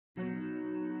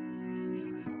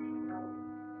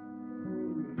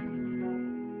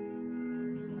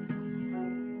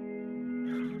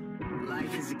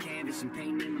canvas and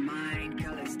paint in my mind.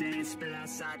 Colors dance, spill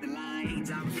outside the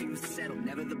lines. I refuse to settle,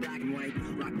 never the black and white.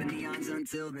 Rock the neons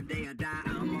until the day I die.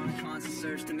 I'm on a constant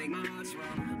search to make my heart swell.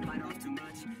 Bite off too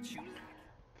much.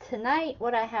 Tonight,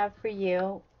 what I have for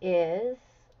you is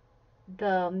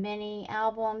the mini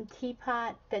album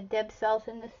Teapot that Deb sells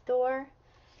in the store.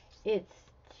 It's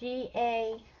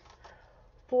GA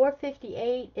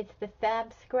 458. It's the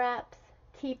FabScraps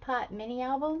Teapot mini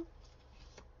album.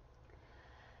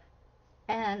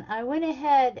 And I went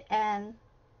ahead and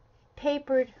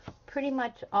papered pretty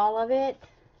much all of it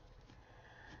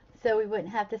so we wouldn't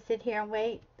have to sit here and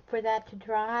wait for that to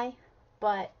dry.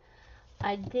 But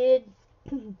I did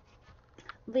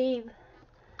leave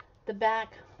the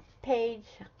back page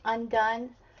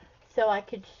undone so I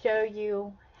could show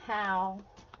you how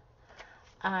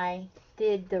I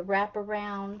did the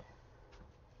wraparound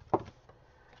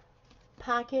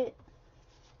pocket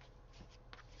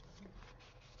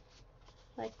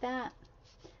like that.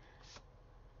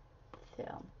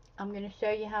 So I'm going to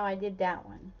show you how I did that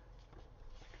one.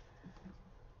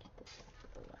 Get this out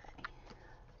of the way.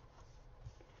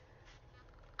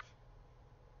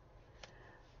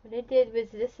 What I did was,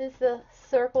 this is the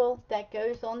circle that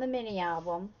goes on the mini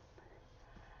album,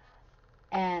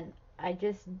 and I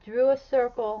just drew a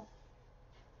circle,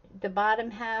 the bottom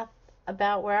half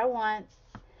about where I want.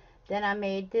 Then I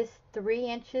made this 3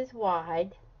 inches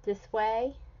wide this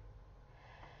way,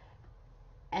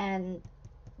 and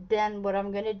then what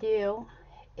I'm going to do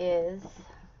is,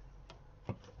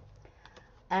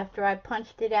 after I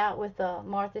punched it out with a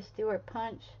Martha Stewart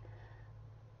punch,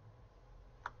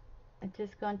 I'm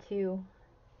just going to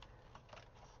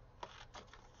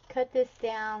cut this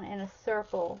down in a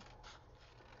circle,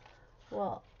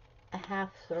 well, a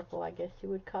half circle I guess you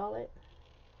would call it.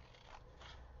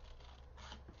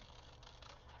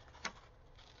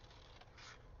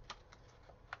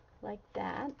 Like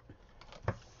that.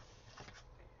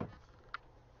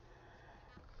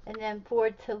 And then for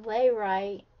it to lay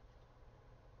right,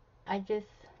 I just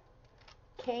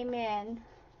came in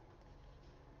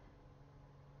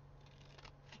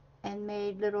and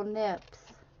made little nips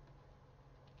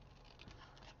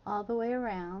all the way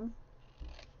around.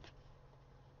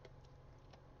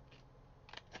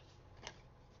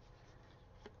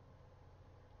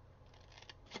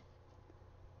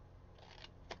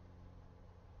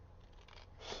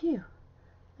 Phew,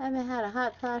 I haven't had a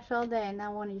hot flash all day and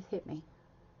now one of these hit me.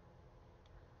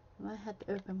 I might have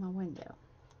to open my window.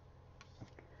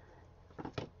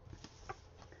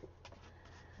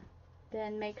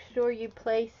 Then make sure you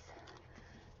place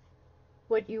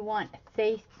what you want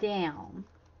face down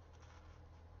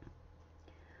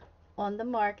on the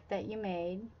mark that you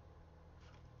made.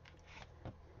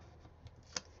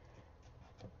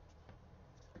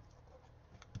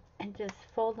 And just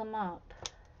fold them up.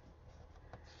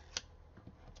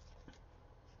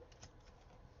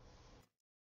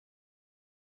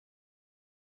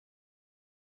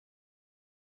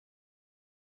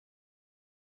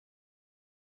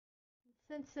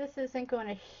 Since this isn't going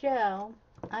to show,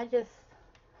 I just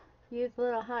use a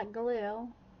little hot glue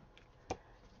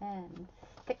and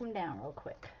stick them down real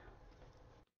quick.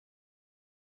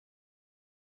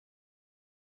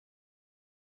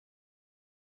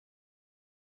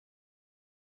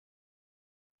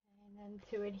 And then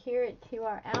to adhere it to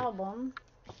our album,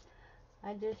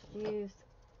 I just used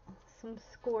some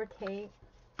score tape.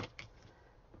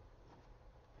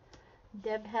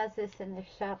 Deb has this in the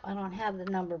shop. I don't have the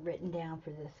number written down for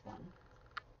this one.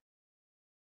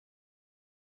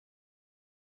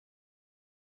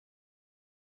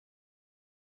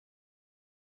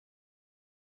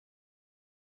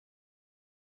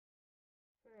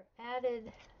 For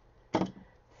added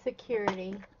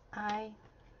security, I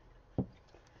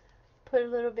put a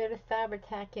little bit of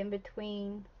Fabri-Tac in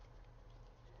between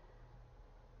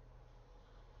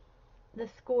the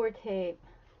score tape,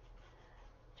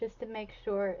 just to make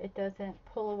sure it doesn't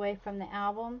pull away from the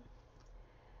album.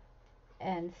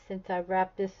 And since I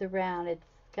wrapped this around, it's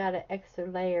got an extra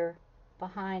layer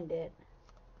behind it.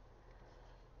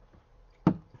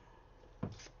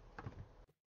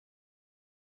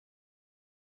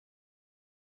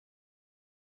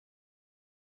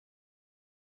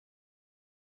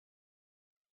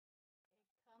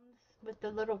 With the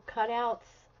little cutouts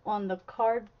on the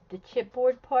card, the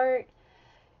chipboard part,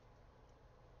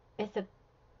 it's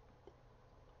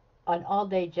an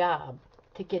all-day job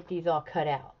to get these all cut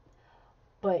out.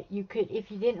 But you could,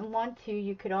 if you didn't want to,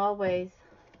 you could always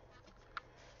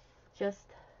just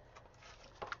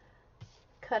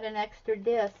cut an extra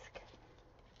disc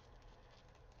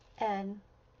and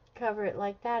cover it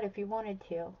like that if you wanted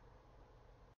to.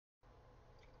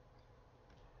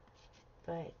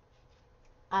 but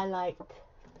I liked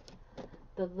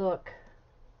the look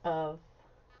of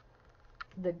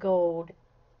the gold.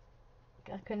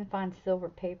 I couldn't find silver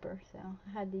paper, so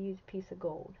I had to use a piece of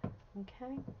gold.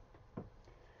 Okay.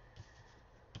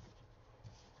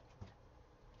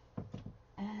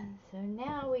 And so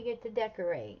now we get to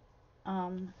decorate.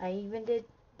 I even did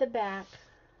the back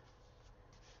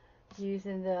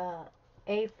using the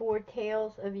A4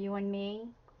 Tales of You and Me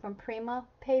from Prima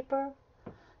paper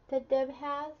that Deb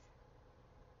has.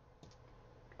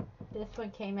 This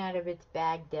one came out of its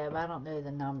bag, Deb. I don't know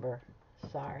the number.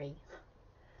 Sorry.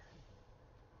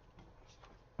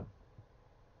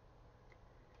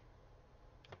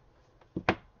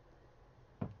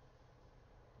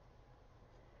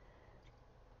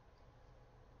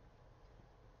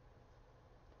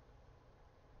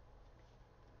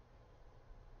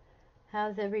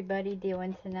 How's everybody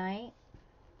doing tonight?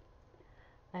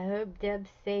 I hope Deb's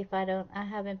safe. I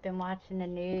haven't been watching the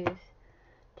news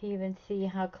to even see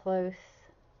how close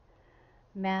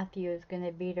Matthew is going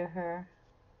to be to her.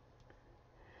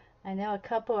 I know a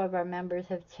couple of our members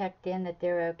have checked in that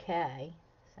they're okay,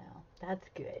 so that's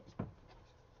good.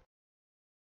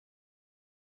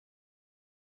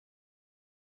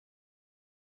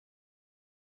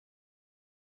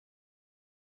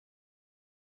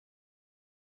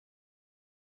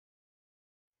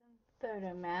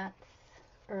 Photo mats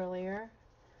earlier.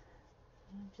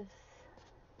 I'll just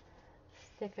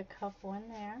stick a couple in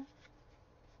there.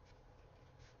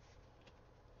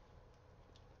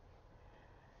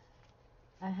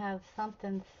 I have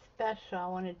something special I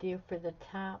want to do for the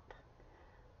top,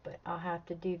 but I'll have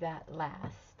to do that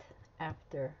last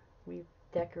after we've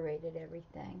decorated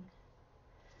everything.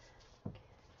 Okay,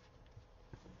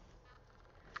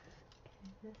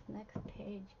 this next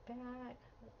page back,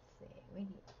 let's see, we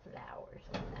need flowers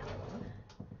on that one.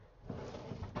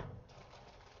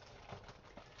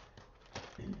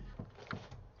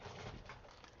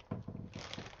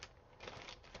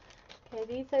 Okay,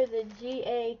 these are the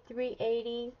GA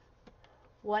 380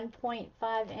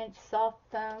 1.5 inch soft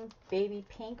foam baby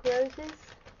pink roses.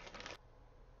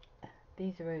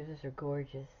 These roses are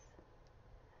gorgeous.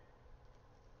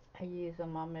 I use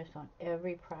them almost on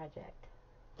every project.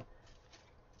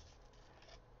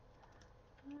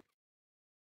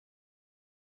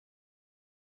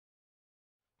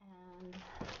 And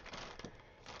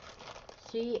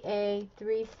GA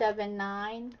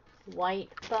 379 white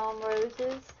foam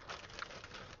roses.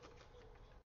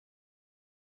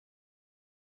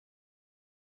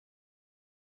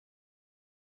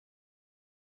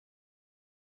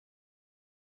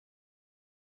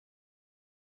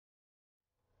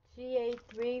 GA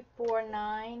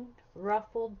 349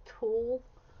 ruffled tulle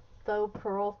faux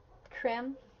pearl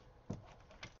trim.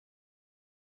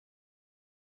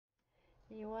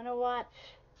 You want to watch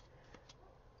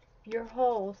your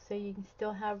holes so you can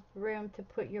still have room to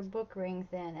put your book rings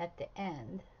in at the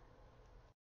end.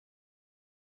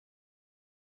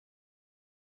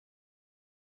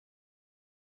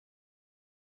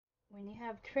 When you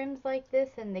have trims like this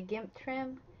and the GIMP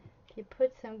trim, if you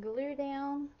put some glue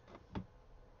down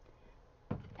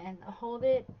and hold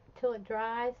it till it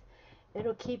dries,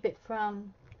 it'll keep it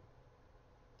from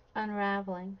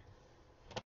unraveling.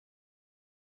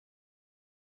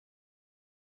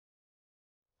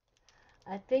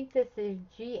 I think this is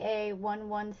GA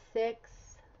 116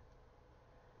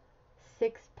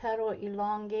 6 petal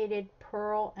elongated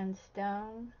pearl and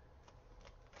stone.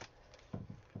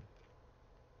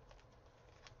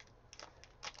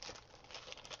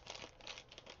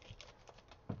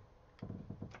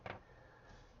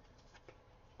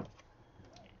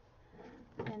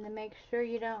 And to make sure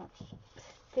you don't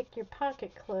stick your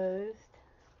pocket closed,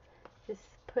 just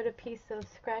put a piece of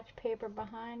scratch paper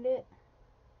behind it.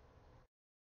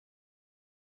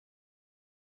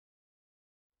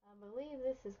 I believe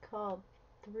this is called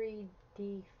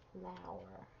 3D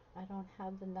flower. I don't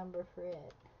have the number for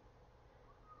it.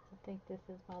 I think this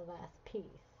is my last piece.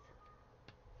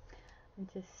 I'm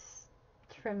just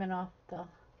trimming off the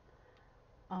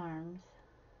arms.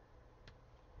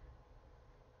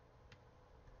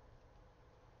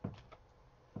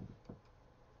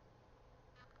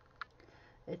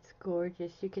 It's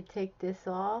gorgeous. You could take this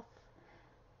off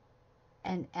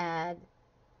and add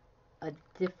a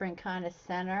different kind of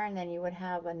center, and then you would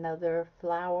have another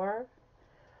flower.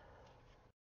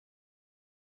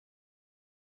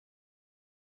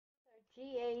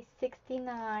 GA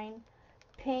 69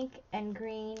 pink and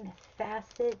green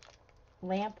facet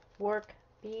lamp work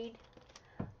bead.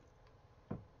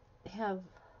 They have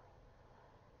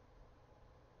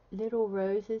little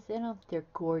roses in them. They're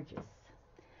gorgeous.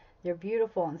 They're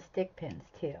beautiful on stick pins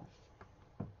too.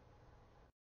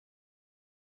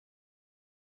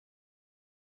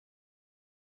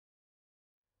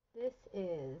 This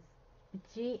is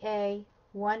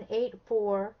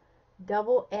GA184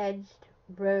 double-edged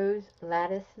rose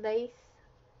lattice lace.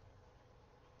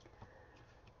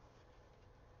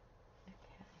 Okay.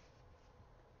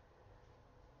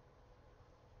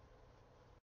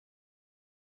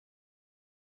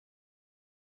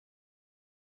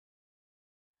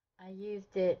 I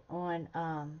used it on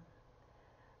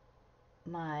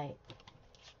my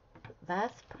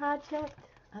last project,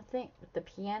 I think, with the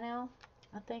piano.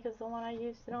 I think is the one I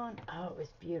used it on. Oh, it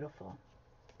was beautiful.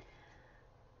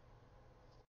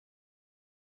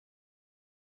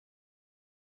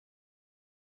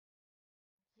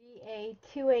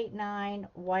 GA289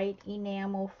 white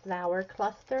enamel flower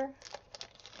cluster.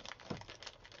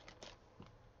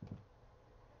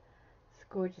 It's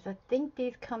gorgeous. I think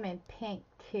these come in pink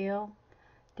too.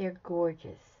 They're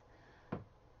gorgeous.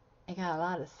 They got a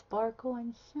lot of sparkle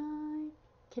and shine.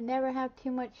 Can never have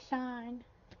too much shine.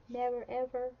 Never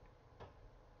ever.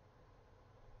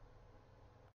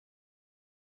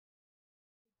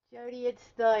 Jody, it's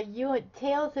the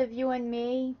Tales of You and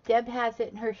Me. Deb has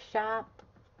it in her shop.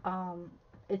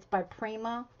 It's by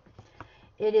Prima.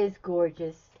 It is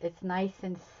gorgeous. It's nice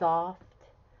and soft.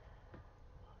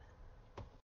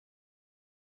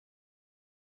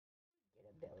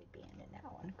 Get a belly band in that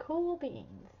one. Cool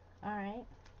beans. Alright.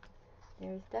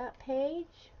 There's that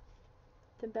page.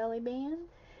 The belly band.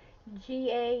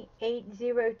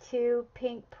 GA802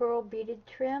 pink pearl beaded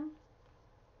trim.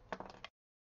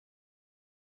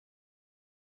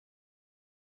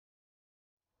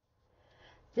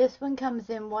 This one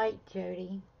comes in white,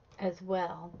 Jody, as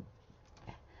well.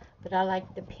 But I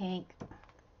like the pink.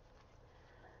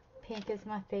 Pink is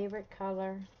my favorite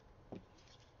color.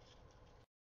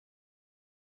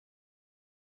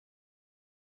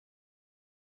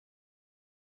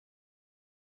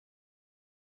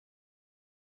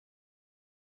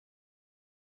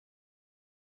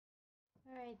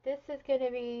 Alright, this is going to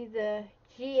be the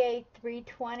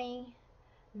GA320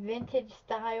 vintage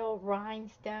style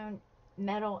rhinestone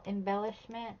metal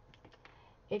embellishment.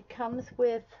 It comes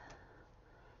with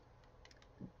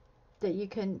that you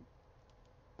can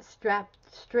strap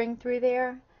string through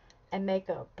there and make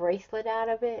a bracelet out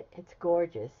of it. It's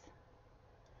gorgeous.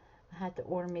 I had to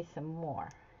order me some more.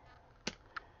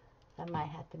 I might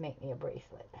have to make me a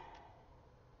bracelet.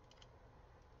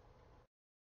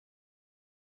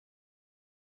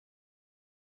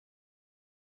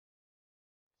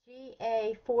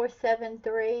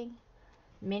 GA473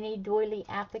 mini doily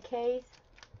appliques.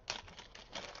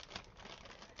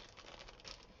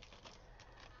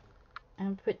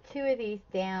 And put two of these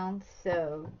down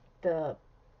so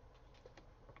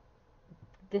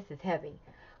this is heavy.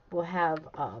 We'll have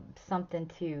something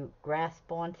to grasp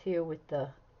onto with the,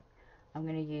 I'm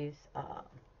going to use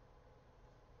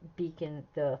Beacon,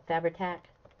 the FabScraps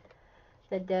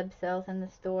that Deb sells in the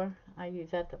store. I use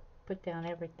that to put down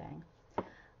everything.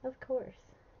 Of course.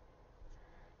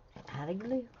 Out of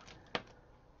glue.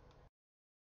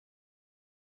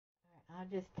 I'll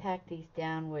just tack these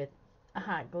down with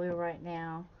hot glue right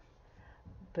now,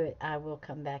 but I will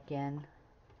come back in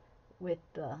with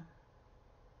the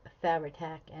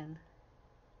FabScraps and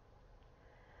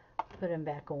put them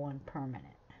back on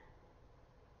permanent.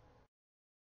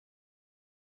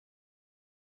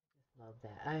 Love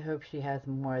that. I hope she has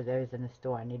more of those in the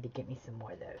store. I need to get me some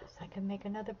more of those. I can make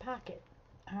another pocket.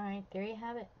 Alright, there you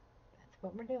have it. That's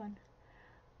what we're doing.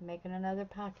 Making another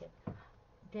pocket.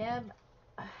 Deb,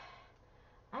 I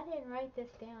didn't write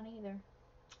this down either.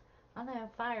 I'm gonna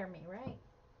fire me, right?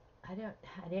 I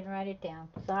didn't write it down.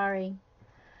 Sorry.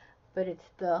 But it's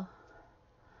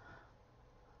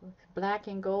black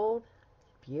and gold.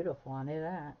 It's beautiful. I knew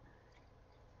that.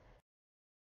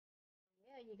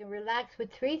 Yeah, you can relax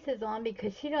with Teresa's on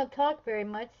because she don't talk very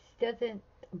much. She doesn't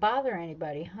bother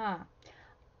anybody, huh?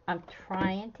 I'm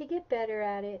trying to get better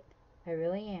at it. I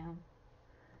really am.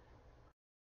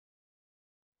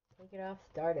 Take it off,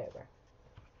 start over.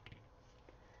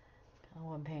 I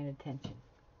wasn't paying attention.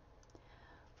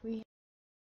 What do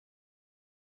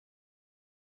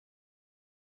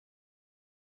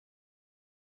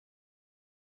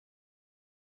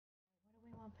we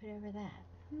want to put over that?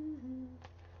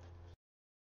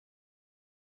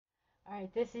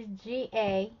 Alright, this is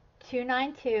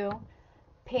GA292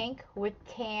 pink with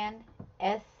tan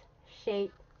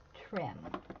S-shaped trim.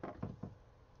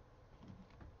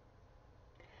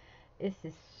 This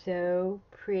is so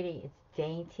pretty. It's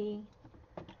dainty.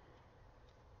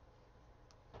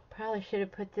 Probably should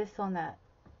have put this on that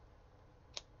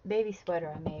baby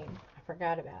sweater I made. I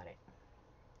forgot about it.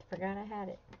 I forgot I had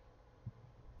it.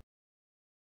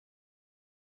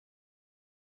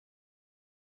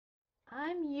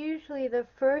 I'm usually the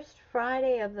first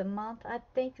Friday of the month. I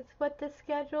think it's what the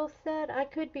schedule said. I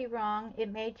could be wrong. It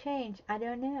may change. I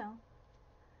don't know.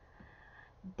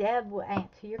 Deb will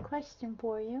answer your question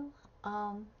for you.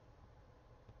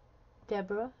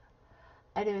 Deborah,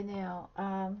 I don't know.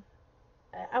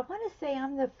 I want to say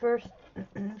I'm the first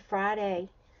Friday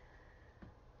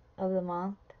of the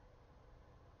month.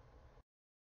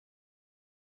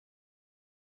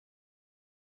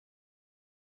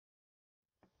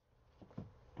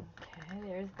 Okay,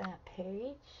 there's that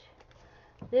page.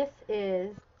 This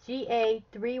is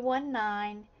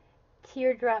GA319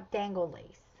 Teardrop Dangle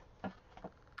Lace.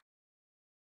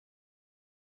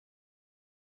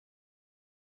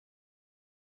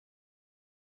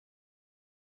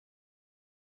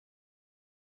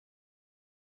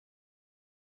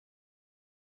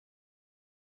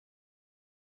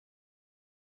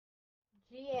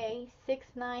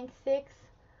 GA696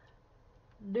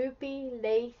 Loopy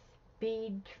Lace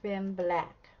Bead Trim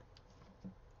Black.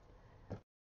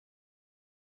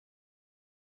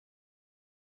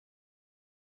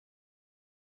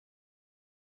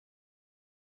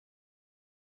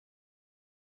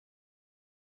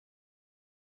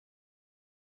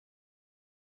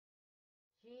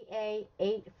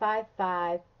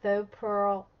 GA855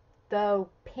 Faux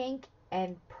Pink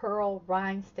and Pearl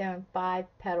Rhinestone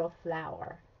 5-petal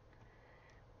flower.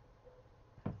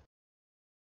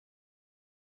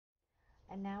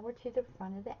 And now we're to the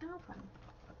front of the album.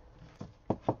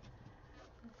 Let's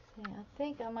see, I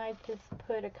think I might just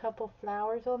put a couple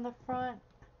flowers on the front,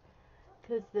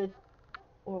 because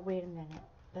wait a minute,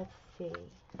 let's see.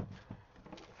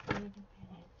 Wait a minute.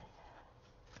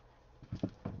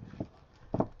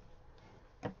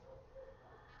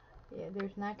 Yeah,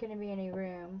 there's not going to be any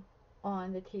room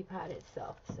on the teapot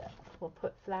itself, so we'll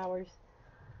put flowers,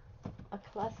 a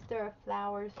cluster of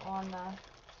flowers on the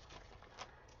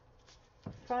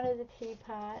front of the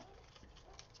teapot.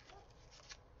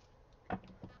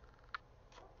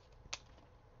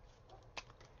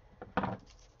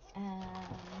 And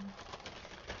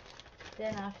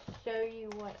then I'll show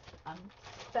you what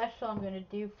special I'm going to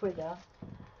do for the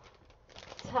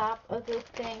top of this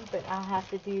thing, but I'll have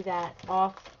to do that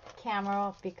off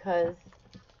camera because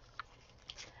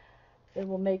it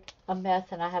will make a mess,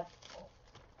 and I have,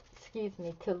 excuse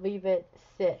me, to leave it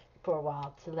sit for a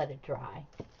while to let it dry.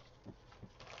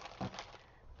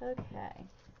 Okay,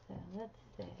 so let's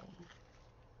see.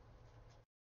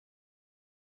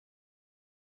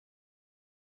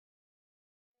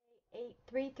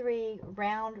 833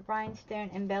 Round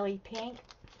Rhinestone Embellished Pink.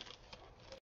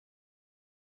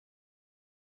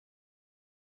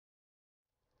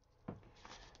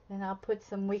 Then I'll put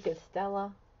some Week of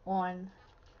Stella on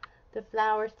the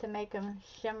flowers to make them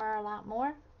shimmer a lot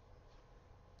more.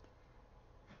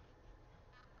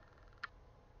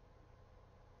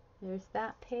 There's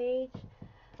that page.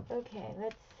 Okay,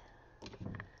 let's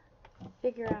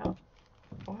figure out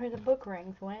where the book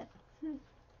rings went and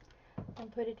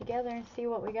put it together and see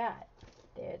what we got.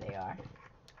 There they are.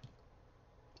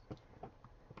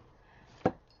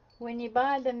 When you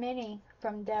buy the mini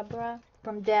from Deb, I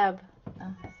was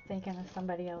thinking of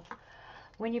somebody else.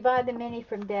 When you buy the mini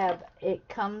from Deb, it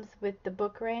comes with the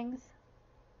book rings.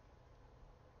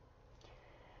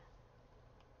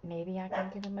 Maybe I can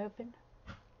get them open.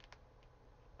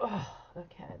 Oh,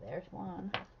 okay, there's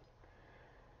one.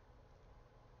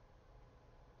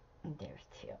 And there's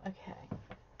two. Okay.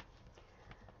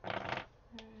 Alright,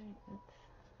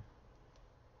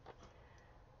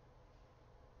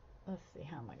 let's see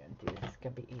how am I going to do this. It's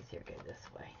going to be easier to go this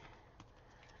way.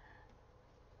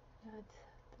 That's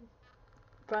the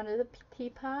front of the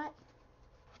teapot.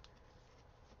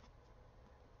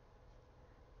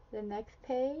 The next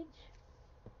page.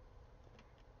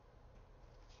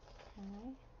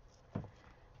 Okay.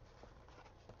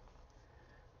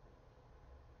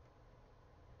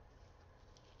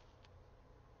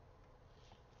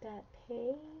 That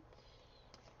page.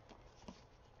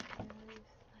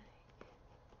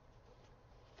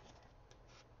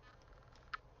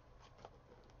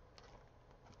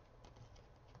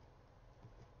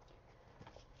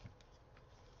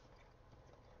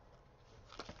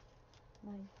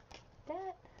 Like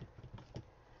that.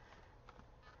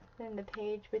 Then the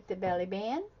page with the belly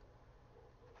band.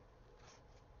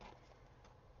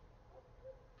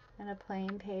 And a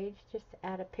plain page just to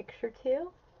add a picture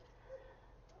to.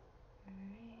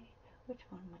 Alright, which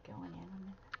one am I going in? I'm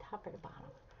in the top or the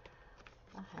bottom?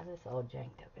 I'll have this all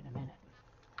janked up in a minute.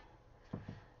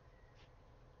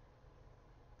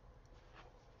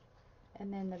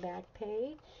 And then the back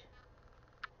page.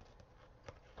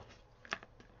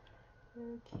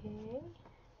 Okay.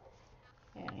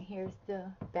 And here's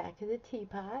the back of the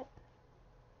teapot.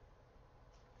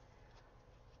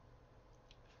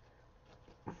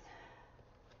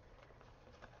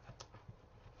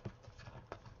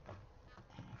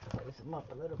 Close them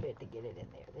up a little bit to get it in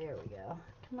there. There we go.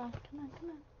 Come on, come on, come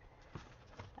on.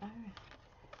 Alright.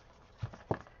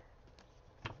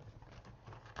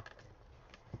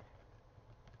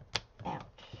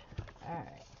 Ouch.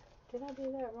 Alright. Did I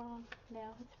do that wrong?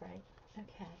 No, it's right.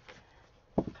 Okay.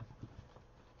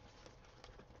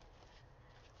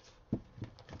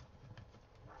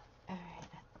 Alright.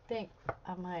 I think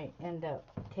I might end up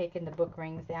taking the book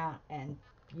rings out and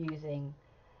using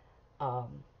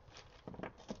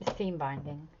seam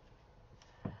binding.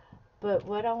 But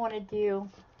what I want to do,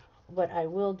 what I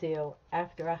will do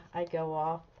after I go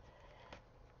off,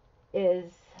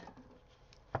 is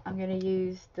I'm going to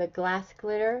use the glass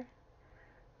glitter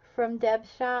from Deb's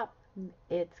shop.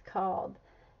 It's called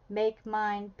Make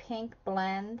Mine Pink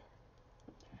Blend.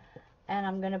 And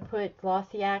I'm going to put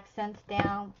glossy accents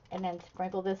down and then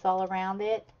sprinkle this all around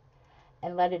it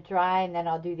and let it dry, and then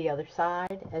I'll do the other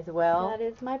side as well. That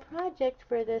is my project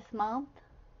for this month,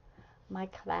 my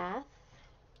class.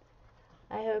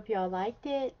 I hope y'all liked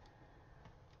it.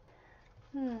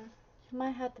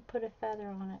 Might have to put a feather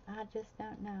on it. I just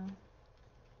don't know.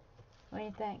 What do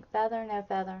you think? Feather, no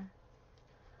feather?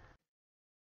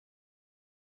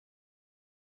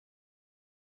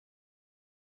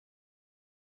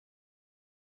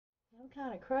 I'm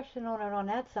kind of crushing on it on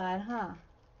that side, huh?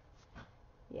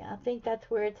 Yeah, I think that's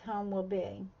where its home will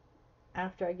be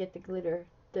after I get the glitter,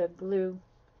 the glue,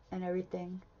 and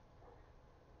everything.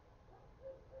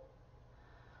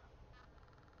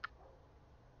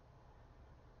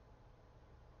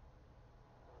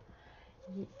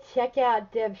 Check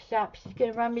out Deb's shop. She's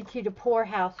going to run me to the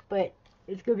poorhouse, but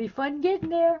it's going to be fun getting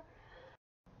there.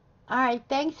 Alright,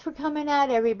 thanks for coming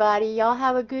out, everybody. Y'all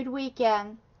have a good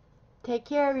weekend. Take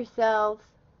care of yourselves.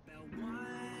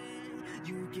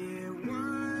 You get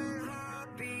one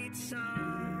heartbeat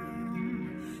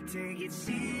song. Take it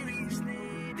seriously.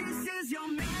 This is your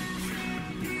message.